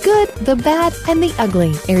 The Good, the Bad, and the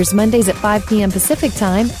Ugly airs Mondays at 5 p.m. Pacific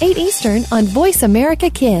Time, 8 Eastern on Voice America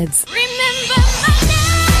Kids.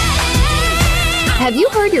 Have you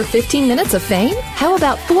heard your 15 minutes of fame? How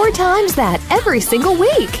about 4 times that every single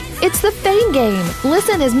week? It's the Fame Game.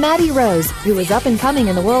 Listen as Maddie Rose, who is up and coming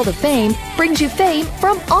in the world of fame, brings you fame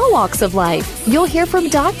from all walks of life. You'll hear from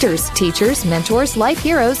doctors, teachers, mentors, life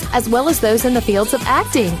heroes, as well as those in the fields of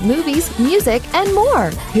acting, movies, music, and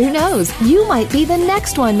more. Who knows? You might be the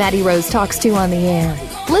next one Maddie Rose talks to on the air.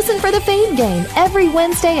 Listen for the Fame Game every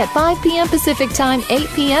Wednesday at 5 p.m. Pacific Time, 8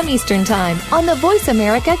 p.m. Eastern Time on the Voice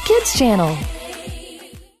America Kids channel.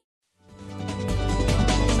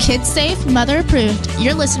 Kids safe, mother approved.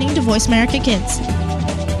 You're listening to Voice America Kids.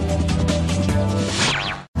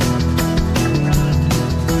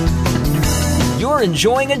 You're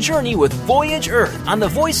enjoying a journey with Voyage Earth on the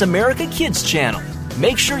Voice America Kids channel.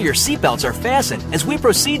 Make sure your seatbelts are fastened as we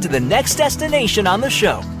proceed to the next destination on the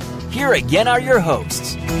show. Here again are your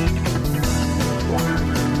hosts.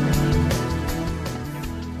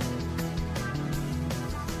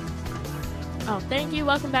 Oh, thank you.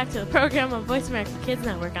 Welcome back to the program on Voice America Kids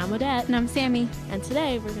Network. I'm Odette. And I'm Sammy. And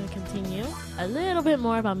today we're going to continue a little bit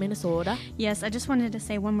more about Minnesota. Yes, I just wanted to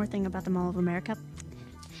say one more thing about the Mall of America.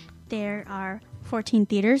 There are 14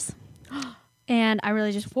 theaters. And I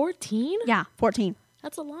really just... 14? Yeah, 14.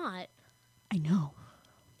 That's a lot. I know.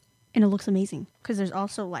 And it looks amazing. Because there's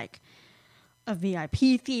also like a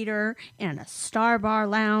VIP theater and a Star Bar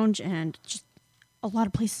lounge and just a lot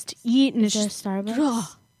of places to eat. And Is there Starbucks?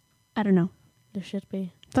 Ugh, I don't know. There should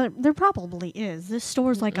be. There probably is. This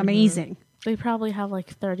store's like amazing. They probably have like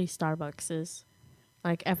 30 Starbuckses,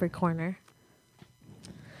 like every corner.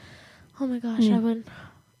 Oh my gosh, I would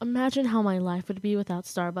imagine how my life would be without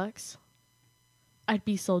Starbucks. I'd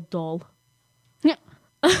be so dull. Yeah.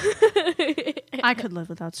 I could live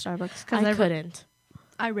without Starbucks. I couldn't.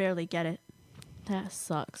 I rarely get it. That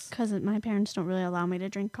sucks. Because my parents don't really allow me to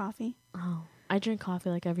drink coffee. Oh, I drink coffee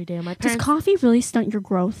like every day. My Does parents... coffee really stunt your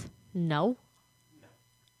growth? No.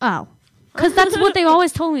 Oh. Because that's what they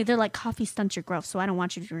always told me. They're like, coffee stunts your growth, so I don't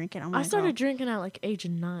want you to drink it. I started drinking at like age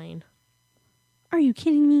 9. Are you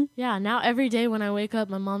kidding me? Yeah, now every day when I wake up,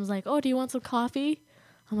 my mom's like, "Oh, do you want some coffee?"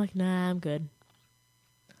 I'm like, "Nah, I'm good."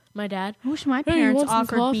 My dad, I wish my "Hey, you parents want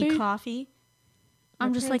some offered me coffee.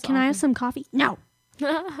 I'm just like, can I have some coffee? No.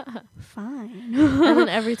 Fine. And then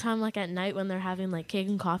every time, like at night when they're having like cake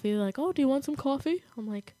and coffee, they're like, "Oh, do you want some coffee?" I'm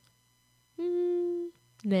like,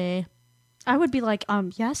 "Nah." I would be like,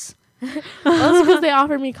 yes. That's because they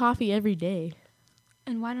offer me coffee every day.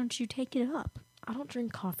 And why don't you take it up? I don't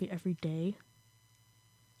drink coffee every day.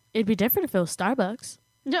 It'd be different if it was Starbucks.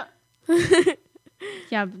 Yeah.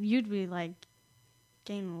 Yeah, you'd be like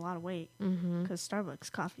gaining a lot of weight because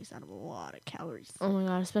Starbucks coffee's had a lot of calories. Oh my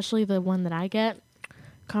god, especially the one that I get,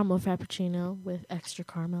 caramel frappuccino with extra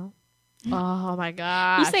caramel. Oh my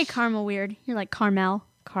god. You say caramel weird. You're like Carmel.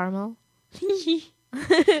 Caramel?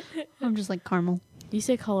 I'm just like caramel. You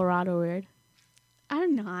say Colorado weird.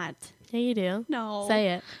 I'm not. Yeah, you do. No. Say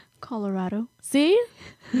it. Colorado. See?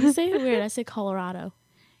 You say it weird. I say Colorado.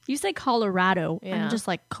 You say Colorado. Yeah. I'm just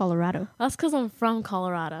like Colorado. That's because I'm from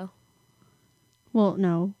Colorado. Well,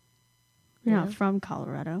 no. You're Yeah. not from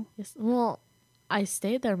Colorado. Yes. Well, I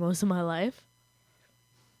stayed there most of my life.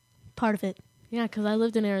 Part of it. Yeah, because I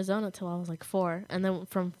lived in Arizona till I was like 4. And then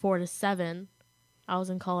from 4 to 7, I was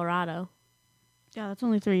in Colorado. Yeah, that's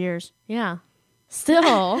only 3 years. Yeah.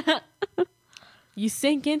 Still, you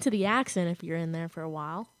sink into the accent if you're in there for a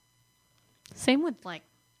while. Same with like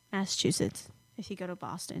Massachusetts. If you go to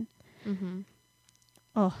Boston.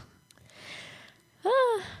 Oh.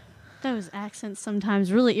 Those accents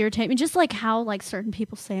sometimes really irritate me. Just like how like certain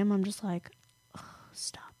people say them. I'm just like, oh,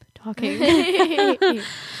 stop talking.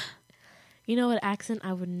 You know what accent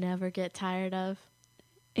I would never get tired of?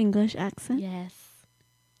 English accent? Yes.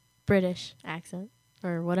 British accent.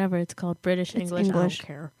 Or whatever it's called. British It's English. English. I don't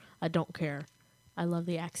care. I don't care. I love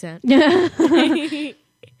the accent.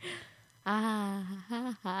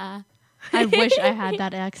 I wish I had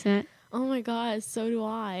that accent. Oh my god, so do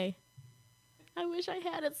I. I wish I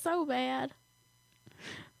had it so bad.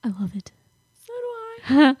 I love it. So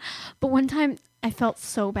do I. But one time I felt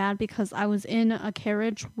so bad because I was in a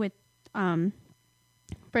carriage with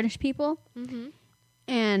British people.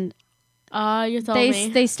 And You told me.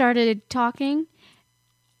 they started talking.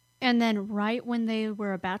 And then right when they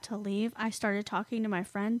were about to leave, I started talking to my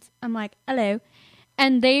friends. I'm like, hello.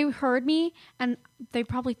 And they heard me, and they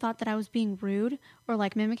probably thought that I was being rude or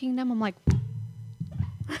like mimicking them. I'm like,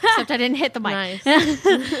 except I didn't hit the mic. Nice.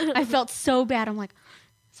 I felt so bad. I'm like,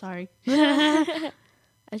 sorry.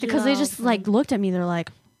 Because they just like looked at me. They're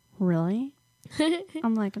like, really?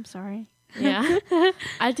 I'm like, I'm sorry. Yeah.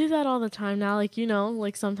 I do that all the time now. Like, you know,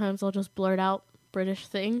 like sometimes I'll just blurt out British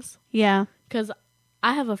things. Yeah. Because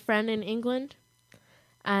I have a friend in England,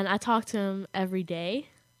 and I talk to him every day.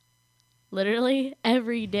 Literally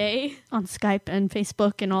every day. On Skype and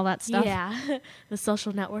Facebook and all that stuff. Yeah. The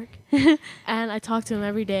social network. And I talk to him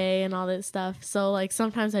every day and all that stuff. So, like,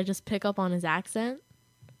 sometimes I just pick up on his accent.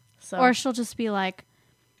 So. Or she'll just be like,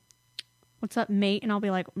 what's up, mate? And I'll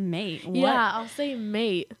be like, mate, what? Yeah, I'll say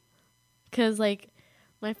mate. Because, like,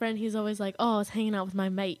 my friend, he's always like, oh, I was hanging out with my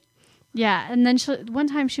mate. Yeah, and then one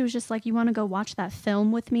time she was just like, you want to go watch that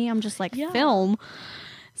film with me? I'm just like, Yeah. Film?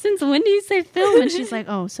 Since when do you say film? And she's like,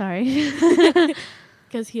 oh, sorry.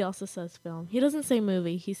 Because he also says film. He doesn't say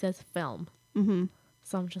movie. He says film. Mm-hmm.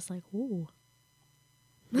 So I'm just like, ooh.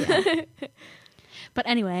 Yeah. But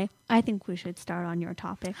anyway, I think we should start on your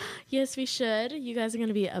topic. Yes, we should. You guys are going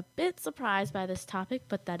to be a bit surprised by this topic,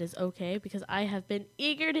 but that is okay because I have been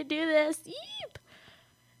eager to do this. Yeep!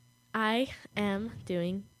 I am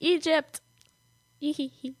doing Egypt.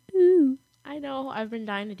 Ooh. I know. I've been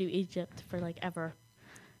dying to do Egypt for like ever.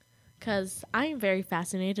 Because I am very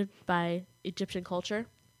fascinated by Egyptian culture.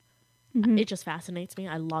 Mm-hmm. It just fascinates me.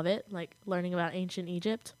 I love it. Like learning about ancient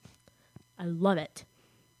Egypt. I love it.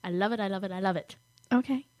 I love it. I love it. I love it.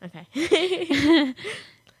 Okay. Okay.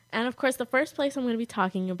 And of course, the first place I'm going to be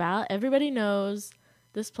talking about, everybody knows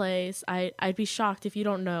this place. I'd be shocked if you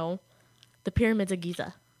don't know the Pyramids of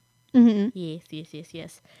Giza. Mm-hmm.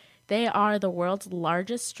 Yes. They are the world's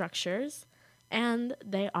largest structures, and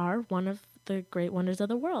they are one of the great wonders of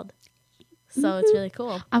the world. So it's really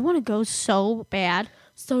cool. I want to go so bad.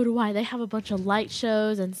 So do I. They have a bunch of light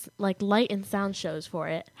shows and like light and sound shows for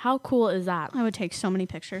it. How cool is that? I would take so many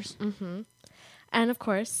pictures. Mm-hmm. And of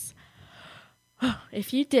course,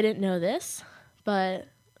 if you didn't know this, but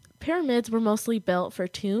pyramids were mostly built for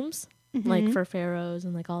tombs, like for pharaohs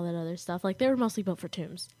and like all that other stuff. Like they were mostly built for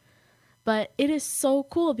tombs. But it is so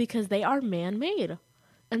cool because they are man-made.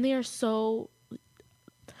 And they are so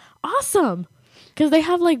awesome. Because they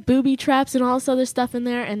have like booby traps and all this other stuff in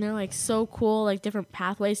there, and they're like so cool, like different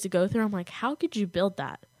pathways to go through. I'm like, how could you build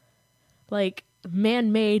that? Like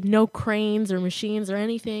man-made, no cranes or machines or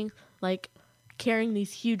anything. Like carrying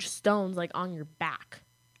these huge stones like on your back.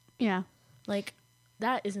 Yeah. Like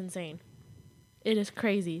that is insane. It is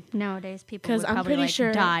crazy. Nowadays, people would I'm probably pretty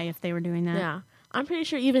sure die if they were doing that. Yeah. I'm pretty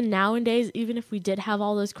sure even nowadays, even if we did have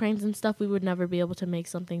all those cranes and stuff, we would never be able to make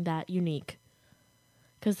something that unique.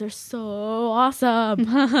 Because they're so awesome.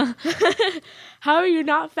 How are you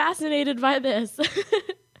not fascinated by this?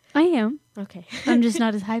 I am. Okay. I'm just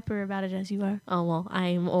not as hyper about it as you are. Oh, well,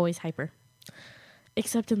 I'm always hyper.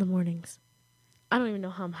 Except in the mornings. I don't even know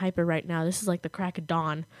how I'm hyper right now. This is like the crack of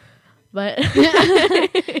dawn. But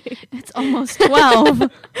it's almost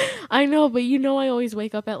 12. I know, but you know I always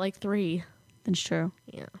wake up at like 3. That's true.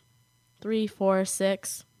 Yeah. 3, 4,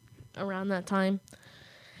 6, around that time.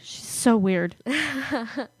 She's so weird.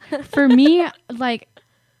 For me, like,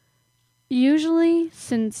 usually,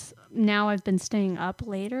 since now I've been staying up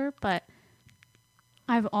later, but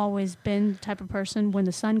I've always been the type of person, when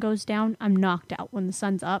the sun goes down, I'm knocked out. When the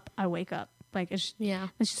sun's up, I wake up. Like, it's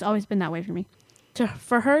just always been that way for me.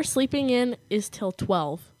 For her, sleeping in is till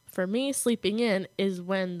 12. For me, sleeping in is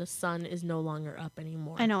when the sun is no longer up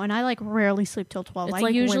anymore. I know, and I like rarely sleep till 12. It's I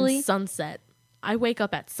like usually when sunset. I wake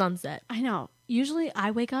up at sunset. I know. Usually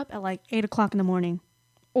I wake up at like 8 o'clock in the morning.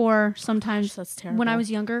 Or sometimes, gosh, that's terrible. When I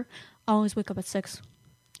was younger, I always wake up at 6.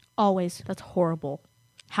 Always. That's horrible.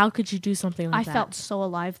 How could you do something like that? I felt so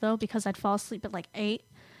alive, though, because I'd fall asleep at like 8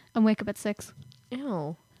 and wake up at 6.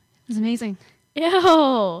 Ew. It was amazing.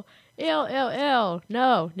 Ew. Ew, ew, ew.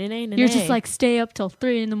 No. Nay. You're just like, stay up till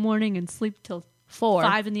 3 in the morning and sleep till 4.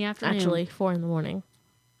 5 in the afternoon. Actually, 4 in the morning.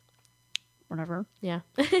 Whatever. Yeah.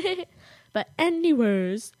 But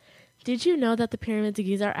anyways, did you know that the pyramids of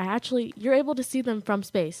Giza are actually, you're able to see them from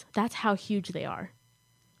space. That's how huge they are.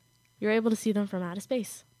 You're able to see them from outer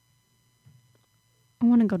space. I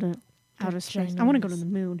want to go to outer That's space. ginormous. I want to go to the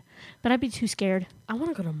moon. But I'd be too scared. I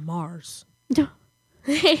want to go to Mars. That'd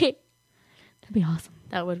be awesome.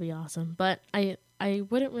 That would be awesome. But I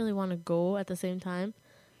wouldn't really want to go at the same time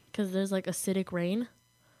because there's like acidic rain.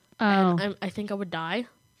 Oh. And I think I would die.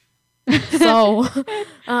 So,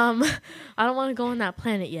 I don't want to go on that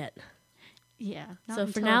planet yet. Yeah. So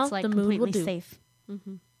for now, it's, like, the moon will do. safe.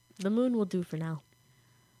 Mm-hmm. The moon will do for now.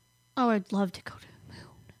 Oh, I'd love to go to the moon.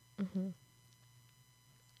 Mm-hmm.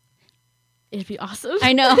 It'd be awesome.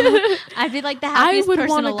 I know. I'd be like the happiest person alive.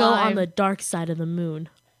 I would want to go on the dark side of the moon.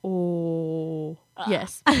 Oh,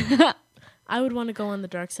 yes. I would want to go on the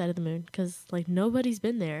dark side of the moon because, like, nobody's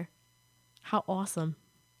been there. How awesome.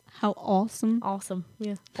 How awesome. Awesome.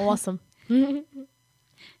 Yeah. Awesome.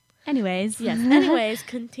 Anyways. Yes. Anyways,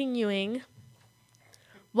 continuing.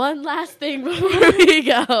 One last thing before we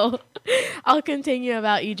go. I'll continue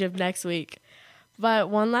about Egypt next week. But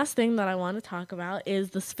one last thing that I want to talk about is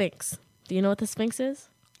the Sphinx. Do you know what the Sphinx is?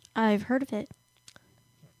 I've heard of it.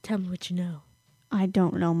 Tell me what you know. I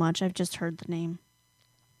don't know much. I've just heard the name.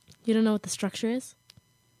 You don't know what the structure is?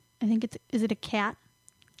 I think is it a cat?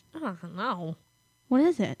 I don't know. What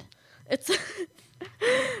is it? It's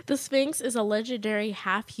the Sphinx is a legendary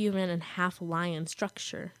half human and half lion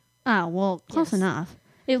structure. Oh, well, close enough.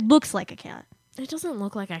 It looks like a cat. It doesn't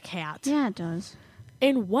look like a cat. Yeah, it does.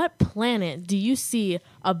 In what planet do you see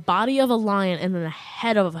a body of a lion and then the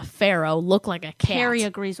head of a pharaoh look like a cat? Carrie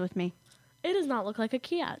agrees with me. It does not look like a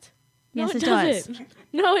cat. Yes, No, it does.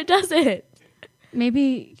 No, it doesn't.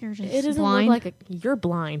 Maybe you're just It doesn't blind. look like you're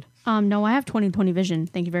blind. No, I have 20/20 vision.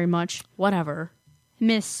 Thank you very much. Whatever.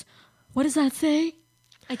 Miss, what does that say?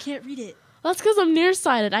 I can't read it. That's because I'm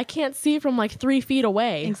nearsighted. I can't see from like 3 feet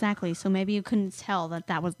away. Exactly. So maybe you couldn't tell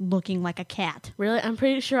that was looking like a cat. Really? I'm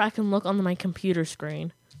pretty sure I can look on my computer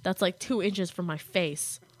screen. That's like 2 inches from my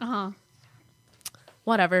face. Uh-huh.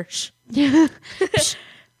 Whatever. Shh.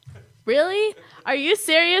 Really? Are you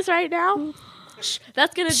serious right now? Shh.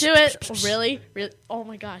 That's going to do it. Oh, really? Really? Oh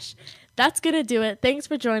my gosh. That's going to do it. Thanks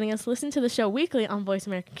for joining us. Listen to the show weekly on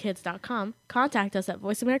voiceamericakids.com. Contact us at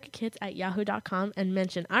voiceamericakids@yahoo.com and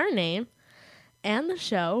mention our name and the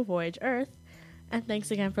show, Voyage Earth. And thanks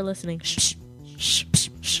again for listening. Shh. Shh.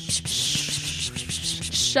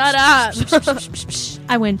 Shut up.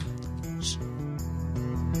 I win.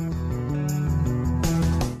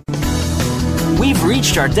 We've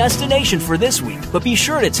reached our destination for this week, but be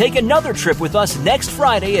sure to take another trip with us next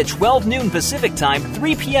Friday at 12 noon Pacific Time,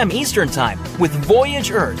 3 p.m. Eastern Time with Voyage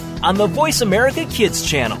Earth on the Voice America Kids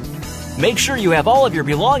channel. Make sure you have all of your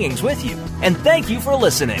belongings with you, and thank you for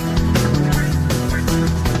listening.